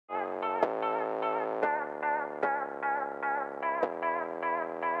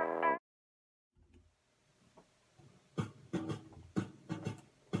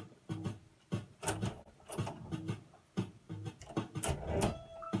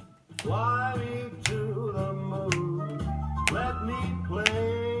Fly me to the moon, let me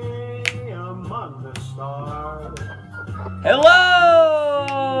play among the stars. Hello!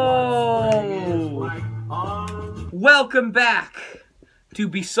 Welcome back to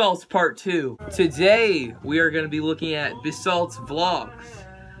Bseltz Part 2. Today, we are going to be looking at Bseltz vlogs.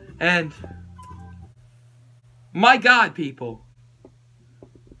 And, my God, people.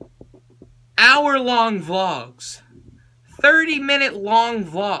 Hour-long vlogs. 30-minute long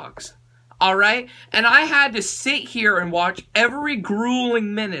vlogs. Alright? And I had to sit here and watch every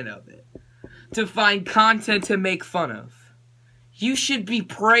grueling minute of it to find content to make fun of. You should be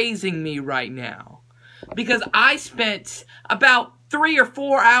praising me right now. Because I spent about 3 or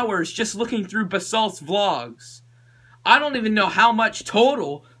 4 hours just looking through Bseltz vlogs. I don't even know how much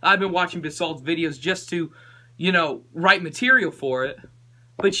total I've been watching Bseltz videos just to, you know, write material for it.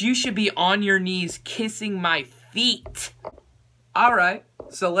 But you should be on your knees kissing my feet. Alright,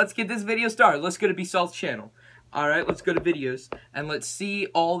 so let's get this video started. Let's go to Bseltz channel. Alright, let's go to videos and let's see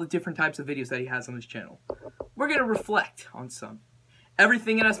all the different types of videos that he has on his channel. We're going to reflect on some.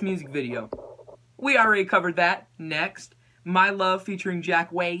 Everything in Us music video. We already covered that. Next. My Love featuring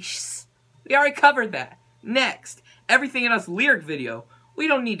Jack Weiss. We already covered that. Next. Everything in Us lyric video. We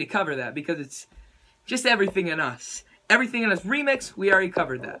don't need to cover that because it's just Everything in Us. Everything in Us remix, we already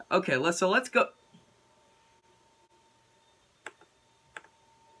covered that. Okay, let's go.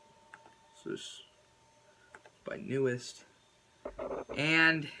 This is my newest.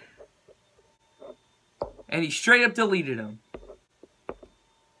 And he straight up deleted them.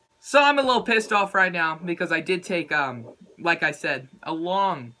 So I'm a little pissed off right now because I did take, like I said, a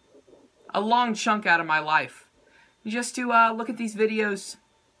long chunk out of my life just to look at these videos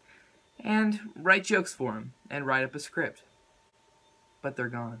and write jokes for him and write up a script. But they're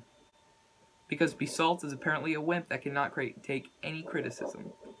gone. Because Bseltz is apparently a wimp that cannot take any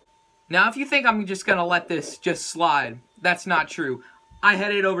criticism. Now, if you think I'm just going to let this just slide, that's not true. I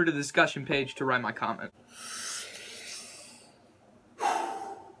headed over to the discussion page to write my comment.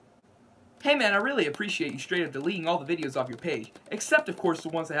 Hey man, I really appreciate you straight up deleting all the videos off your page, except of course the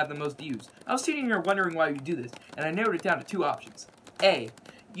ones that have the most views. I was sitting here wondering why you do this, and I narrowed it down to 2 options. A.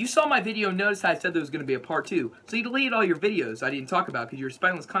 You saw my video and noticed how I said there was going to be a part 2, so you deleted all your videos I didn't talk about because you're a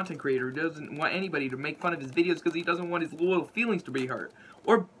spineless content creator who doesn't want anybody to make fun of his videos because he doesn't want his loyal feelings to be hurt.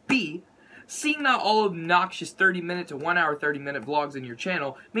 Or B. Seeing not all obnoxious 30-minute to 1 hour 30-minute vlogs in your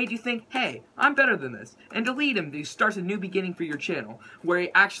channel made you think, hey, I'm better than this, and delete him to start a new beginning for your channel, where you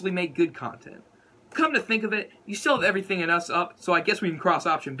actually make good content. Come to think of it, you still have Everything in Us up, so I guess we can cross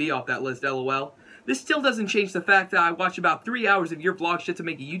option B off that list, lol. This still doesn't change the fact that I watched about 3 hours of your vlog just to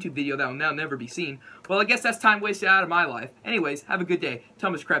make a YouTube video that will now never be seen. Well, I guess that's time wasted out of my life. Anyways, have a good day.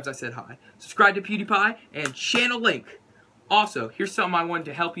 Tell Miss Krabs I said hi. Subscribe to PewDiePie, and channel link. Also, here's something I wanted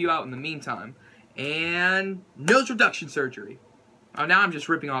to help you out in the meantime. And nose reduction surgery. Oh, now I'm just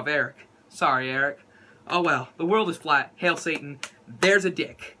ripping off Eric. Sorry, Eric. Oh well, the world is flat. Hail Satan. There's a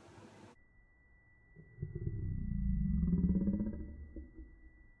dick.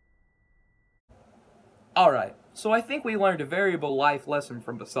 Alright, so I think we learned a valuable life lesson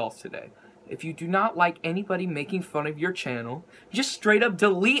from Bseltz today. If you do not like anybody making fun of your channel, just straight up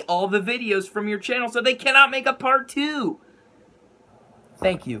delete all the videos from your channel so they cannot make a part 2.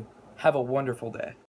 Thank you. Have a wonderful day.